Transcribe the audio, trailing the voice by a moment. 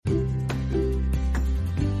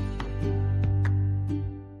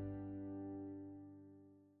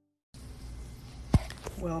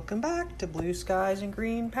Welcome back to Blue Skies and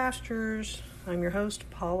Green Pastures. I'm your host,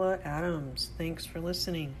 Paula Adams. Thanks for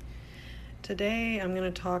listening. Today I'm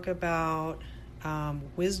going to talk about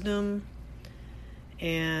wisdom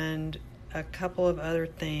and a couple of other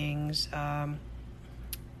things. I've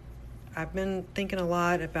been thinking a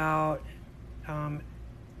lot about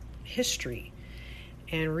history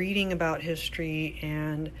and reading about history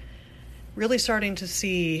and really starting to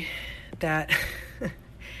see that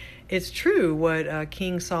it's true what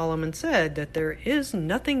King Solomon said, that there is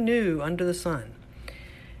nothing new under the sun.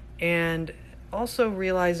 And also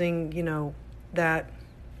realizing, that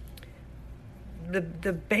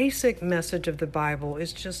the basic message of the Bible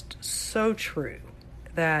is just so true,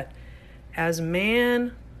 that as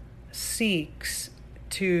man seeks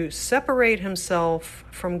to separate himself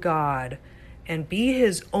from God and be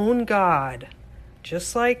his own God,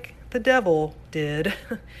 just like the devil did,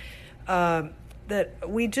 that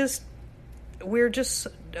we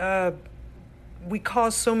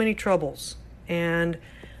cause so many troubles. And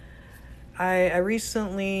I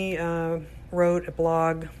recently wrote a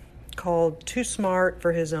blog called Too Smart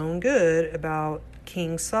for His Own Good about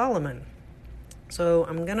King Solomon. So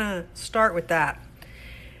I'm going to start with that.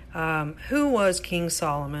 Who was King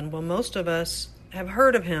Solomon? Well, most of us have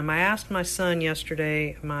heard of him. I asked my son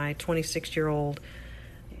yesterday, my 26-year-old,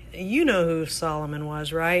 you know who Solomon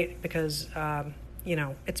was, right? Because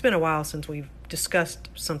it's been a while since we've discussed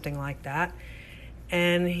something like that.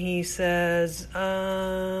 And he says,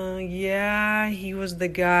 yeah, he was the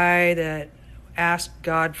guy that asked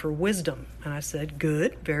God for wisdom. And I said,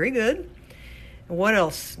 good, very good. And what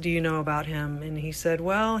else do you know about him? And he said,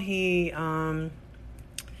 well, he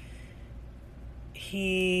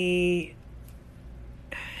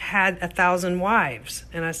had 1,000 wives.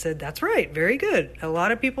 And I said, that's right, very good. A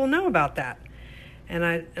lot of people know about that. And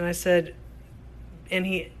I said,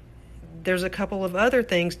 there's a couple of other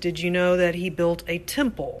things. Did you know that he built a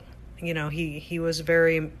temple? He was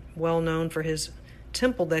very well known for his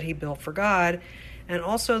temple that he built for God, and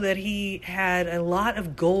also that he had a lot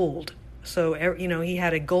of gold. So, he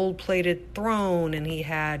had a gold-plated throne, and he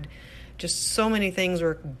had just so many things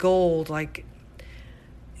were gold, like,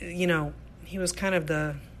 he was kind of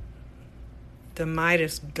the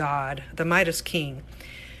Midas god, the Midas king.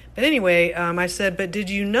 But anyway, I said, but did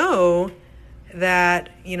you know that,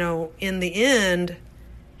 in the end,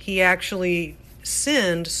 he actually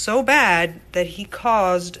sinned so bad that he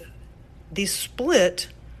caused the split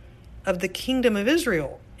of the kingdom of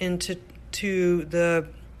Israel into the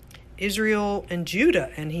Israel and Judah?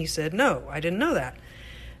 And he said, no, I didn't know that.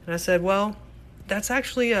 And I said, well, that's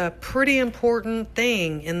actually a pretty important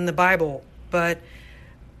thing in the Bible, but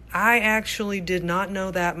I actually did not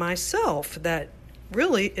know that myself, that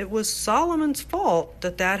really it was Solomon's fault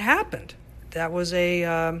that happened. That was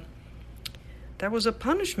a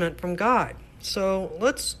punishment from God. So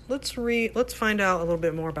let's find out a little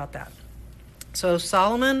bit more about that. So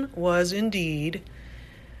Solomon was indeed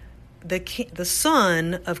the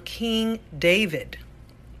son of King David.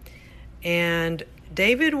 And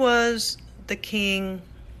David was the king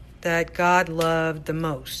that God loved the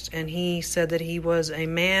most. And he said that he was a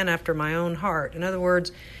man after my own heart. In other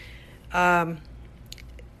words,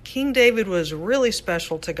 King David was really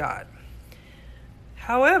special to God.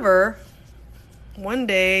 However, one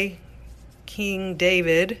day, King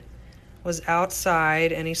David was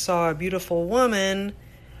outside and he saw a beautiful woman,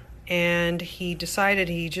 and he decided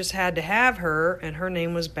he just had to have her, and her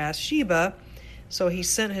name was Bathsheba. So he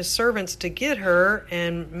sent his servants to get her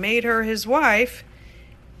and made her his wife,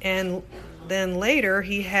 and then later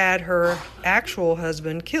he had her actual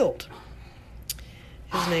husband killed.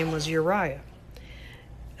 His name was Uriah.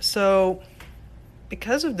 So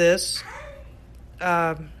because of this,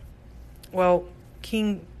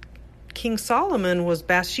 King Solomon was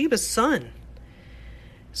Bathsheba's son.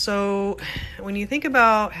 So when you think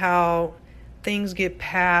about how things get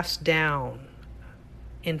passed down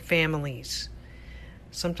in families,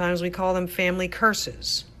 sometimes we call them family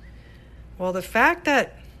curses. Well, the fact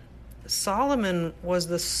that Solomon was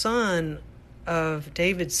the son of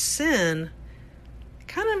David's sin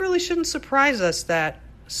kind of really shouldn't surprise us that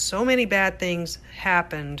so many bad things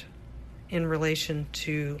happened in relation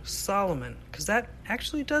to Solomon, because that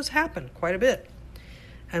actually does happen quite a bit,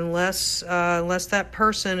 unless that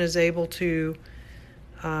person is able to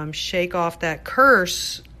shake off that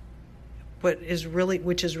curse, which is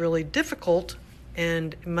really difficult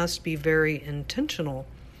and must be very intentional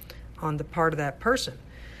on the part of that person.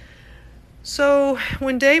 So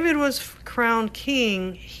when David was crowned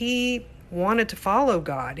king, he wanted to follow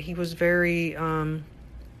God. He was very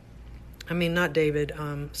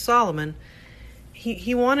Solomon,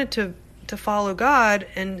 he wanted to follow God,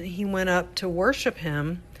 and he went up to worship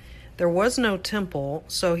him. There was no temple,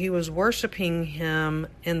 so he was worshiping him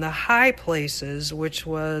in the high places, which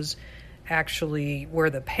was actually where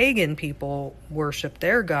the pagan people worshiped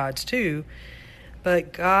their gods too.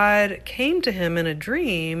 But God came to him in a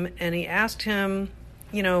dream, and he asked him,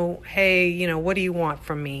 hey, what do you want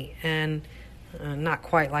from me? And not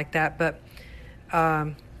quite like that, but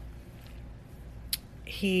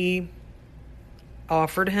he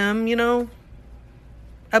offered him,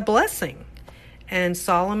 a blessing. And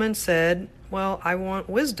Solomon said, well, I want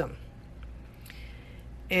wisdom.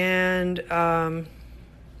 And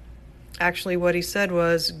actually what he said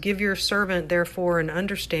was, give your servant, therefore, an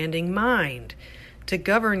understanding mind to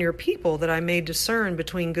govern your people, that I may discern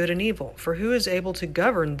between good and evil. For who is able to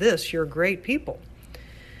govern this, your great people?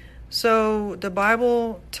 So the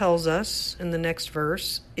Bible tells us in the next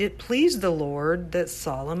verse, it pleased the Lord that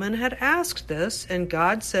Solomon had asked this, and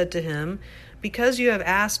God said to him, because you have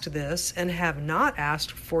asked this, and have not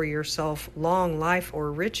asked for yourself long life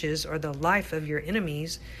or riches or the life of your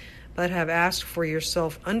enemies, but have asked for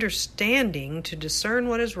yourself understanding to discern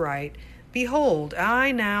what is right, behold,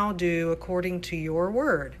 I now do according to your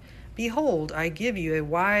word. Behold, I give you a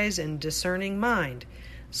wise and discerning mind,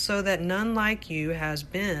 so that none like you has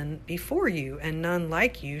been before you, and none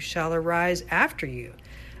like you shall arise after you.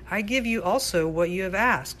 I give you also what you have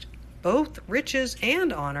asked, both riches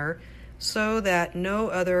and honor, so that no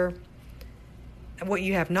other, what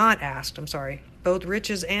you have not asked, both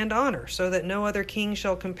riches and honor, so that no other king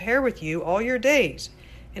shall compare with you all your days.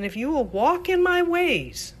 And if you will walk in my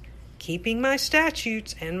ways, keeping my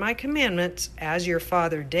statutes and my commandments, as your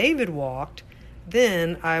father David walked,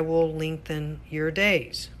 then I will lengthen your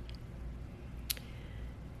days.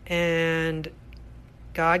 And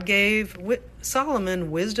God gave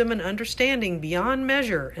Solomon wisdom and understanding beyond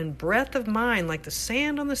measure, and breadth of mind like the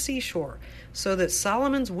sand on the seashore, so that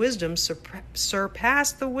Solomon's wisdom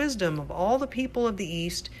surpassed the wisdom of all the people of the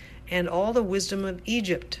East and all the wisdom of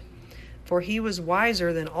Egypt. For he was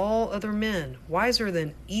wiser than all other men, wiser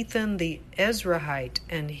than Ethan the Ezrahite,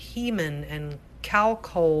 and Heman, and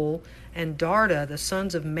Calcol, and Darda, the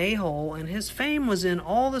sons of Mahol, and his fame was in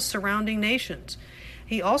all the surrounding nations.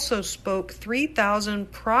 He also spoke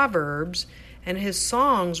 3,000 proverbs, and his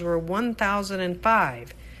songs were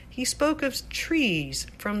 1,005. He spoke of trees,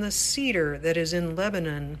 from the cedar that is in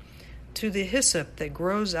Lebanon to the hyssop that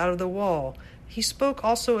grows out of the wall. He spoke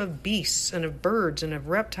also of beasts, and of birds, and of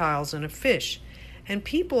reptiles, and of fish. And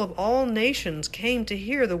people of all nations came to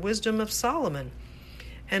hear the wisdom of Solomon,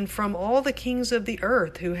 and from all the kings of the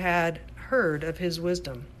earth who had heard of his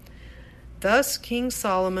wisdom. Thus King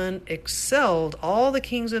Solomon excelled all the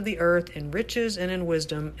kings of the earth in riches and in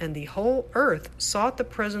wisdom, and the whole earth sought the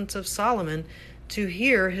presence of Solomon to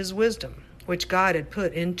hear his wisdom, which God had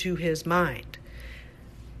put into his mind.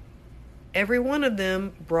 Every one of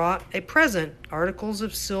them brought a present, articles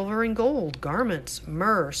of silver and gold, garments,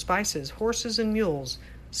 myrrh, spices, horses and mules,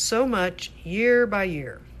 so much year by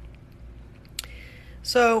year.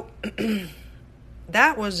 So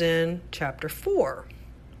that was in chapter 4.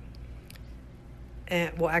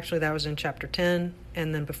 Actually, that was in chapter 10,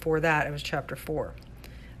 and then before that, it was chapter 4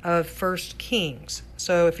 of 1 Kings.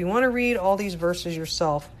 So if you want to read all these verses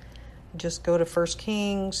yourself, just go to 1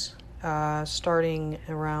 Kings, starting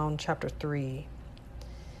around chapter 3.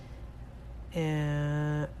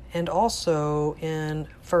 And also in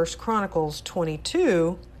 1 Chronicles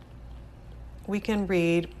 22, we can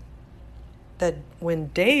read that when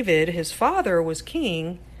David, his father, was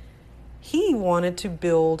king, he wanted to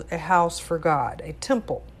build a house for God, a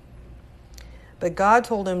temple. But God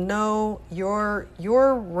told him, no, your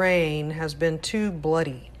reign has been too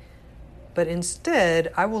bloody. But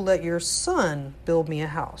instead, I will let your son build me a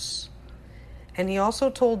house. And he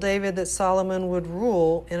also told David that Solomon would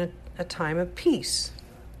rule in a time of peace.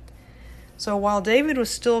 So while David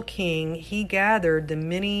was still king, he gathered the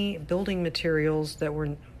many building materials that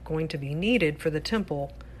were going to be needed for the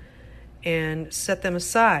temple and set them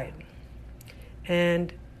aside.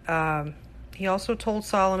 And he also told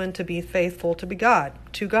Solomon to be faithful to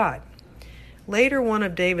God. Later, one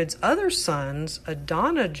of David's other sons,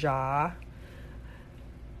 Adonijah,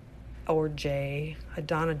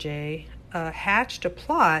 hatched a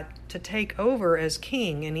plot to take over as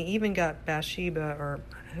king, and he even got Bathsheba, or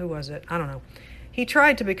who was it? I don't know. He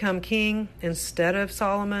tried to become king instead of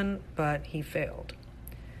Solomon, but he failed.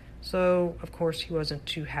 So, of course, he wasn't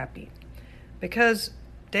too happy. Because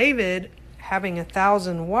David, having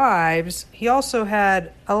 1,000 wives, he also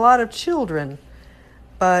had a lot of children,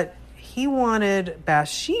 but he wanted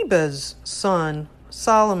Bathsheba's son,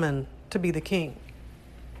 Solomon, to be the king.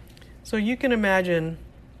 So you can imagine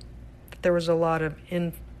there was a lot of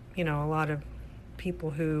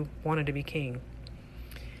people who wanted to be king.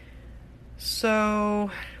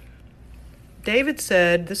 So David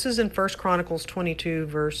said, this is in 1 Chronicles 22,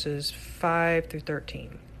 verses 5 through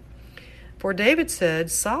 13. For David said,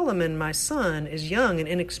 Solomon, my son, is young and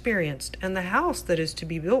inexperienced, and the house that is to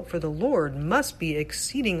be built for the Lord must be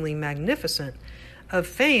exceedingly magnificent, of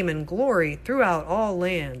fame and glory throughout all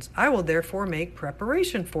lands. I will therefore make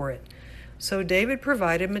preparation for it. So David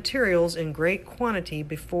provided materials in great quantity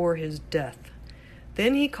before his death.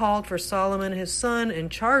 Then he called for Solomon his son and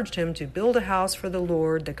charged him to build a house for the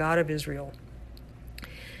Lord, the God of Israel.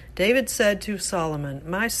 David said to Solomon,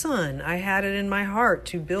 My son, I had it in my heart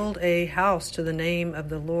to build a house to the name of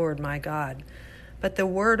the Lord my God. But the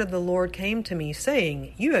word of the Lord came to me,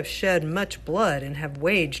 saying, You have shed much blood and have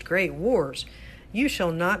waged great wars. You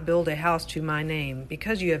shall not build a house to my name,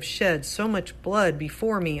 because you have shed so much blood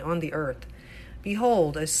before me on the earth.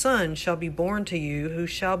 Behold, a son shall be born to you, who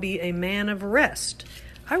shall be a man of rest.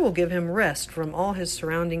 I will give him rest from all his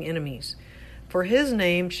surrounding enemies. For his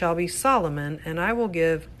name shall be Solomon, and I will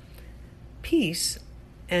give peace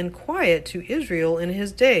and quiet to Israel in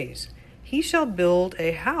his days. He shall build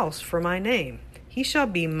a house for my name. He shall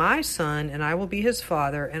be my son, and I will be his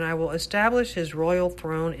father, and I will establish his royal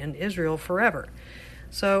throne in Israel forever.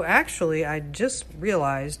 So actually, I just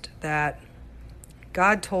realized that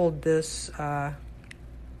God told this to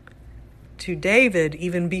David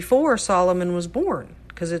even before Solomon was born,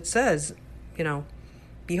 because it says,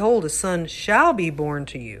 Behold, a son shall be born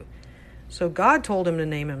to you. So God told him to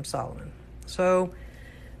name him Solomon. So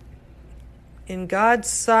in God's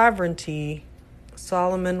sovereignty,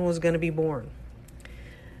 Solomon was going to be born.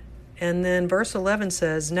 And then verse 11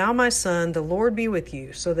 says, Now my son, the Lord be with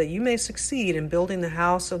you, so that you may succeed in building the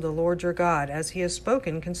house of the Lord your God, as he has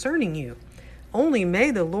spoken concerning you. Only may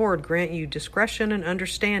the Lord grant you discretion and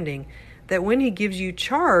understanding, that when he gives you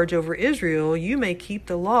charge over Israel, you may keep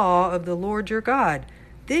the law of the Lord your God.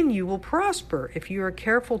 Then you will prosper if you are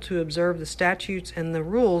careful to observe the statutes and the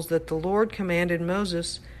rules that the Lord commanded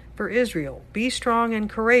Moses for Israel. Be strong and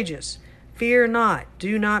courageous. Fear not.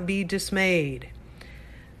 Do not be dismayed.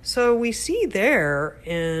 So we see there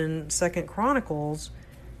in 2 Chronicles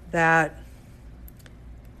that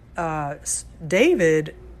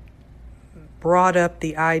David brought up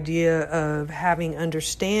the idea of having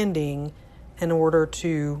understanding in order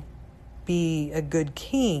to be a good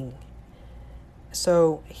king.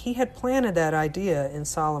 So he had planted that idea in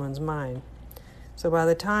Solomon's mind. So by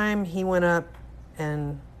the time he went up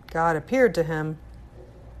and God appeared to him,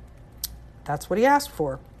 that's what he asked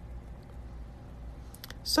for.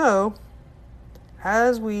 So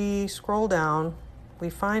as we scroll down,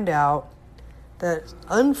 we find out that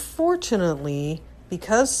unfortunately,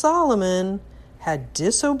 because Solomon had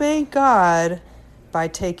disobeyed God by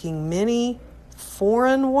taking many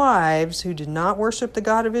foreign wives who did not worship the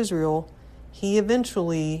God of Israel, he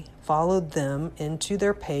eventually followed them into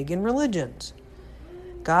their pagan religions.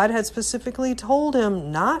 God had specifically told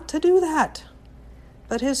him not to do that,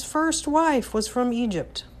 but his first wife was from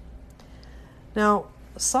Egypt. Now,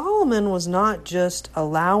 Solomon was not just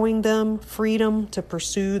allowing them freedom to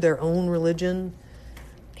pursue their own religion,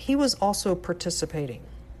 he was also participating.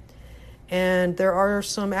 And there are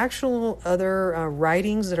some actual other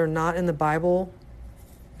writings that are not in the Bible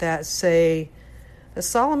that say that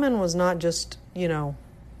Solomon was not just,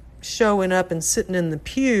 showing up and sitting in the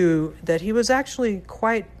pew, that he was actually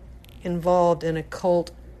quite involved in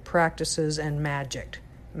occult practices and magic.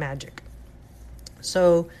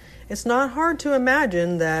 So it's not hard to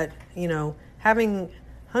imagine that, having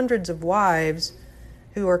hundreds of wives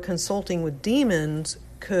who are consulting with demons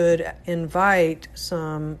could invite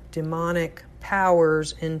some demonic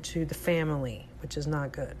powers into the family, which is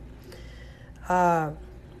not good.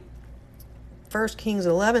 1 Kings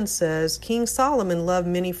 11 says, King Solomon loved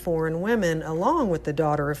many foreign women along with the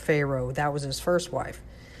daughter of Pharaoh. That was his first wife.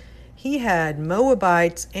 He had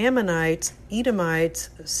Moabites, Ammonites, Edomites,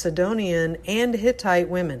 Sidonian, and Hittite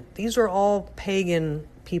women. These are all pagan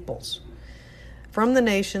peoples from the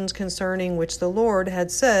nations concerning which the Lord had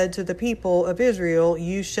said to the people of Israel,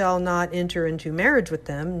 You shall not enter into marriage with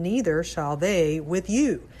them, neither shall they with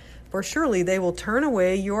you. For surely they will turn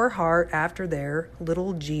away your heart after their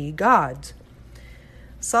little g gods.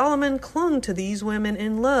 Solomon clung to these women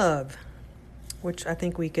in love, which I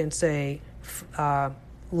think we can say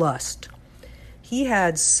lust. He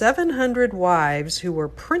had 700 wives who were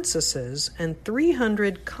princesses and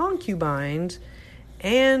 300 concubines,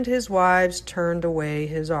 and his wives turned away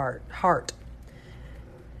his heart.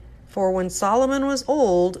 For when Solomon was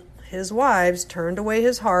old, his wives turned away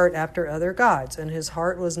his heart after other gods, and his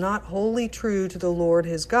heart was not wholly true to the Lord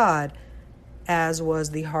his God, as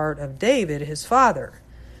was the heart of David, his father.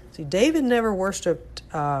 See, David never worshipped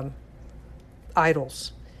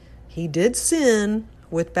idols. He did sin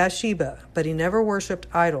with Bathsheba, but he never worshipped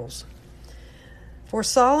idols. For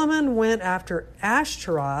Solomon went after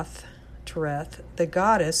Ashtaroth, the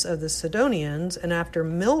goddess of the Sidonians, and after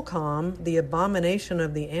Milcom, the abomination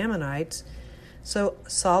of the Ammonites. So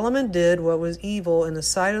Solomon did what was evil in the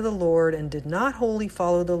sight of the Lord and did not wholly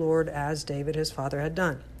follow the Lord as David his father had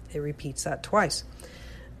done. It repeats that twice.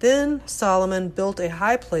 Then Solomon built a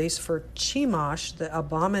high place for Chemosh, the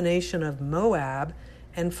abomination of Moab,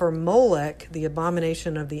 and for Molech, the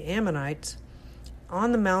abomination of the Ammonites,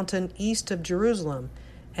 on the mountain east of Jerusalem.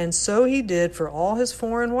 And so he did for all his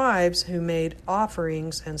foreign wives who made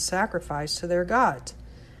offerings and sacrificed to their gods.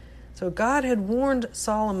 So God had warned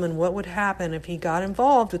Solomon what would happen if he got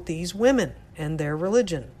involved with these women and their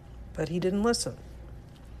religion, but he didn't listen.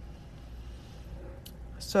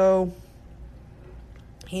 So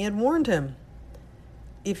he had warned him,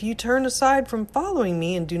 if you turn aside from following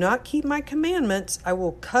me and do not keep my commandments, I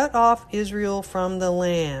will cut off Israel from the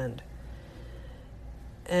land.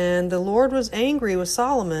 And the Lord was angry with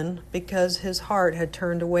Solomon because his heart had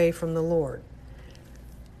turned away from the Lord,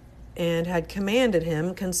 and had commanded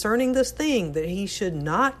him concerning this thing, that he should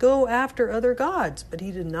not go after other gods, but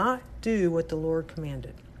he did not do what the Lord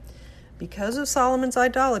commanded. Because of Solomon's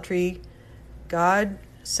idolatry, God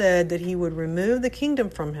said that he would remove the kingdom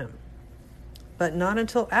from him, but not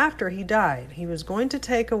until after he died. He was going to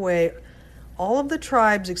take away all of the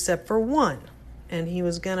tribes except for one, and he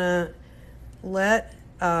was going to let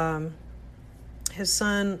his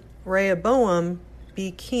son Rehoboam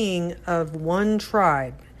be king of one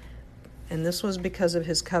tribe. And this was because of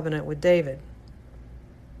his covenant with David.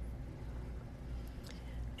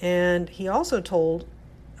 And he also told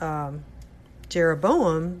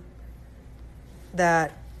Jeroboam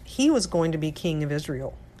that he was going to be king of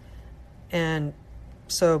Israel. And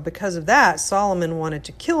so because of that, Solomon wanted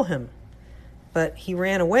to kill him. But he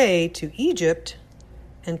ran away to Egypt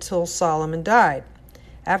until Solomon died.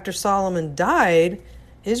 After Solomon died,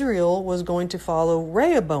 Israel was going to follow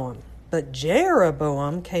Rehoboam. But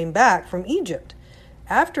Jeroboam came back from Egypt.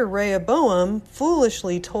 After Rehoboam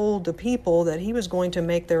foolishly told the people that he was going to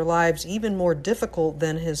make their lives even more difficult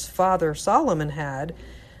than his father Solomon had,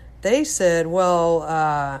 they said,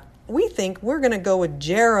 well, we think we're going to go with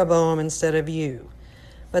Jeroboam instead of you.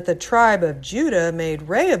 But the tribe of Judah made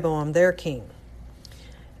Rehoboam their king.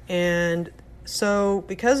 And so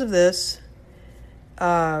because of this,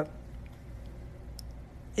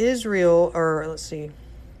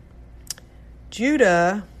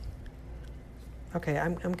 Judah, okay,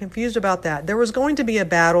 I'm confused about that. There was going to be a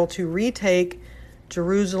battle to retake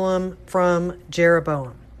Jerusalem from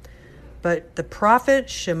Jeroboam. But the prophet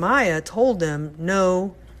Shemaiah told them,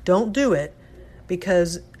 no, don't do it,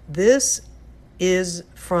 because this is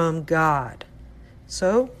from God.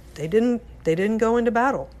 So they didn't go into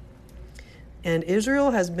battle. And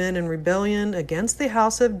Israel has been in rebellion against the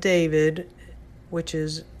house of David, which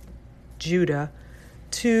is Judah,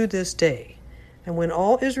 to this day. And when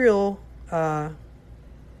all Israel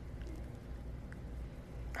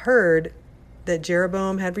heard that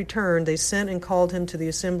Jeroboam had returned, they sent and called him to the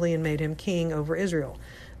assembly and made him king over Israel.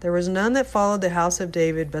 There was none that followed the house of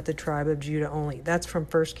David but the tribe of Judah only. That's from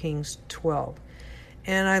 1 Kings 12.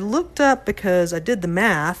 And I looked up because I did the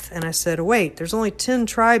math, and I said, wait, there's only 10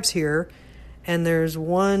 tribes here, and there's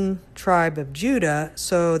one tribe of Judah,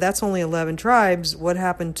 so that's only 11 tribes. What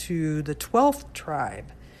happened to the 12th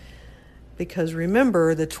tribe? Because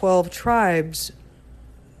remember, the 12 tribes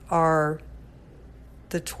are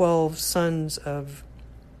the 12 sons of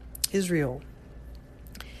Israel.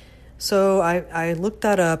 So I looked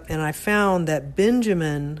that up, and I found that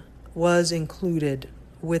Benjamin was included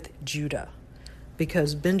with Judah,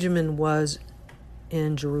 because Benjamin was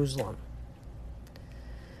in Jerusalem.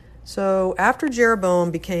 So after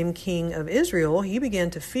Jeroboam became king of Israel, he began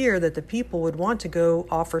to fear that the people would want to go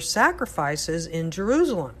offer sacrifices in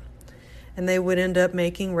Jerusalem, and they would end up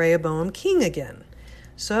making Rehoboam king again.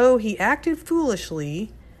 So he acted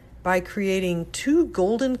foolishly by creating 2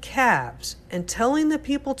 golden calves and telling the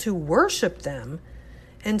people to worship them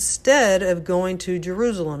instead of going to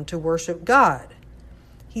Jerusalem to worship God.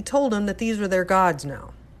 He told them that these were their gods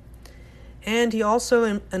now. And he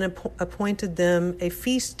also appointed them a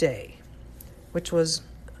feast day, which was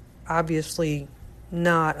obviously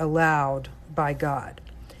not allowed by God.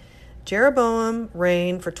 Jeroboam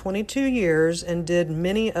reigned for 22 years and did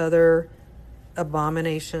many other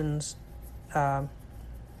abominations. And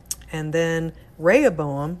then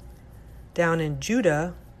Rehoboam, down in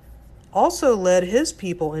Judah, also led his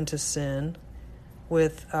people into sin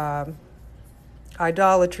with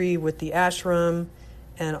idolatry with the Ashram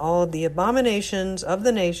and all of the abominations of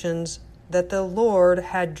the nations that the Lord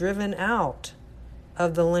had driven out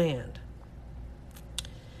of the land.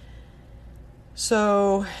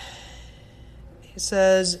 So he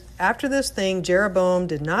says, after this thing, Jeroboam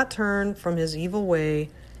did not turn from his evil way,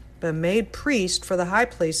 but made priest for the high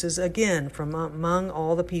places again from among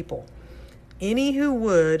all the people. Any who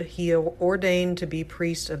would, he ordained to be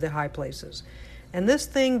priest of the high places. And this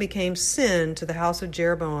thing became sin to the house of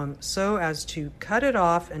Jeroboam, so as to cut it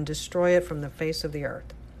off and destroy it from the face of the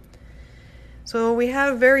earth. So we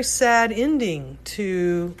have a very sad ending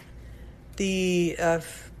to the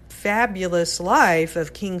fabulous life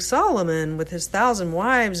of King Solomon with his 1,000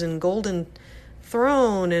 wives and golden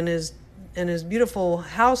throne and his beautiful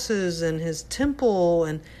houses and his temple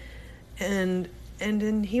and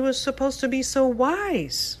he was supposed to be so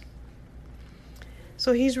wise.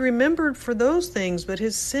 So he's remembered for those things, but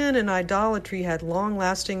his sin and idolatry had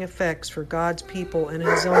long-lasting effects for God's people and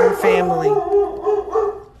his own family.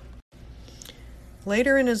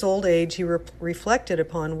 Later in his old age, he reflected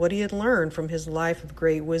upon what he had learned from his life of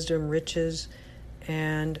great wisdom, riches,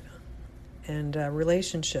 and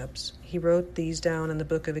relationships. He wrote these down in the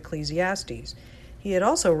book of Ecclesiastes. He had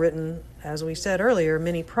also written, as we said earlier,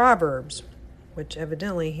 many proverbs, which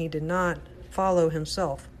evidently he did not follow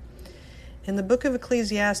himself. In the book of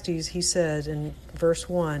Ecclesiastes, he said in verse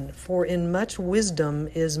 1, "For in much wisdom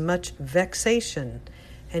is much vexation,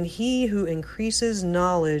 and he who increases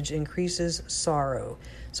knowledge increases sorrow."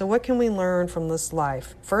 So what can we learn from this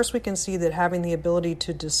life? First, we can see that having the ability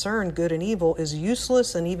to discern good and evil is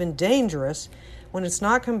useless and even dangerous when it's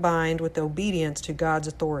not combined with obedience to God's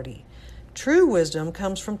authority. True wisdom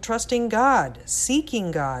comes from trusting God, seeking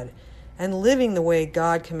God, and living the way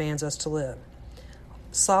God commands us to live.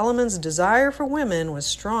 Solomon's desire for women was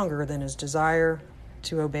stronger than his desire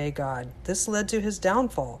to obey God. This led to his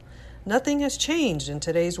downfall. Nothing has changed in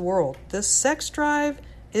today's world. This sex drive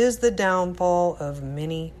is the downfall of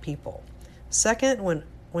many people. Second,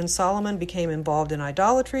 when Solomon became involved in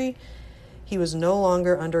idolatry, he was no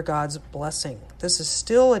longer under God's blessing. This is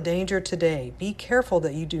still a danger today. Be careful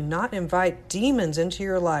that you do not invite demons into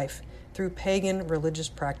your life through pagan religious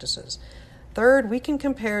practices. Third, we can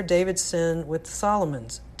compare David's sin with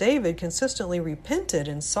Solomon's. David consistently repented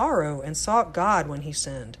in sorrow and sought God when he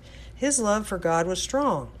sinned. His love for God was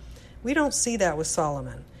strong. We don't see that with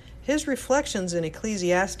Solomon. His reflections in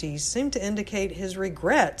Ecclesiastes seem to indicate his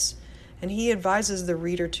regrets, and he advises the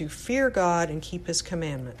reader to fear God and keep his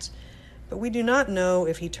commandments. But we do not know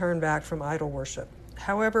if he turned back from idol worship.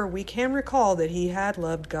 However, we can recall that he had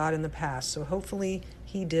loved God in the past, so hopefully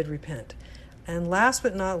he did repent. And last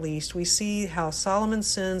but not least, we see how Solomon's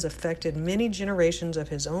sins affected many generations of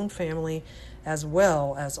his own family as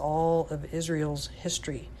well as all of Israel's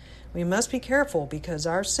history. We must be careful because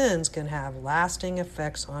our sins can have lasting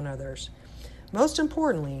effects on others. Most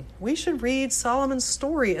importantly, we should read Solomon's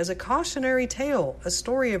story as a cautionary tale, a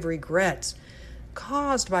story of regrets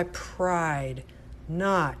caused by pride,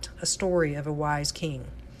 not a story of a wise king.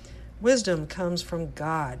 Wisdom comes from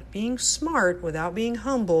God. Being smart without being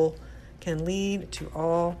humble can lead to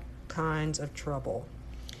all kinds of trouble.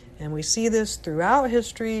 And we see this throughout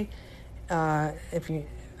history.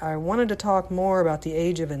 I wanted to talk more about the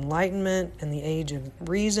age of enlightenment and the age of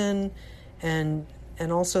reason and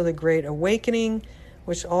also the Great Awakening,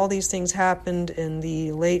 which all these things happened in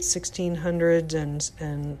the late 1600s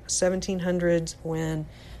and 1700s when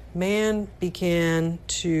man began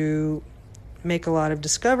to make a lot of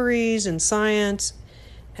discoveries in science.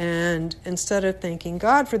 And instead of thanking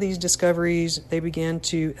God for these discoveries, they began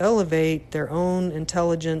to elevate their own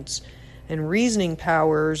intelligence and reasoning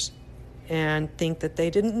powers and think that they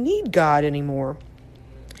didn't need God anymore.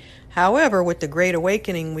 However, with the Great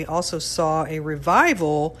Awakening, we also saw a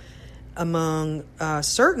revival among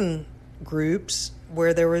certain groups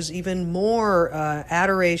where there was even more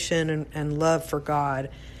adoration and love for God.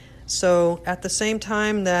 So at the same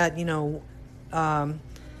time that,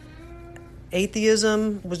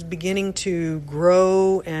 atheism was beginning to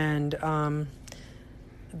grow and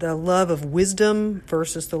the love of wisdom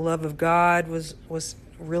versus the love of God was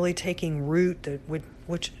really taking root,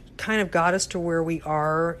 which kind of got us to where we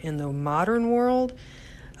are in the modern world.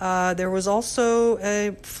 There was also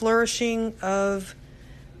a flourishing of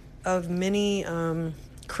many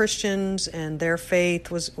Christians, and their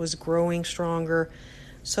faith was growing stronger.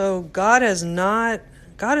 So God has not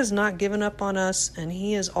given up on us, and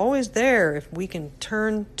He is always there if we can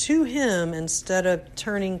turn to Him instead of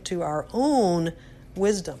turning to our own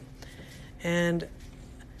wisdom. And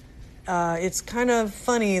it's kind of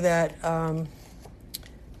funny that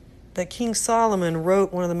that King Solomon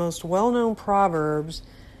wrote one of the most well-known proverbs,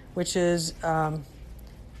 which is,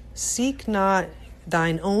 seek not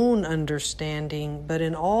thine own understanding, but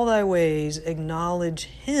in all thy ways acknowledge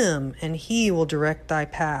him, and he will direct thy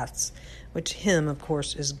paths, which him, of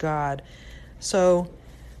course, is God. So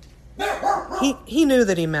he knew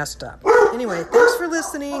that he messed up. Anyway, thanks for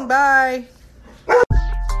listening. Bye.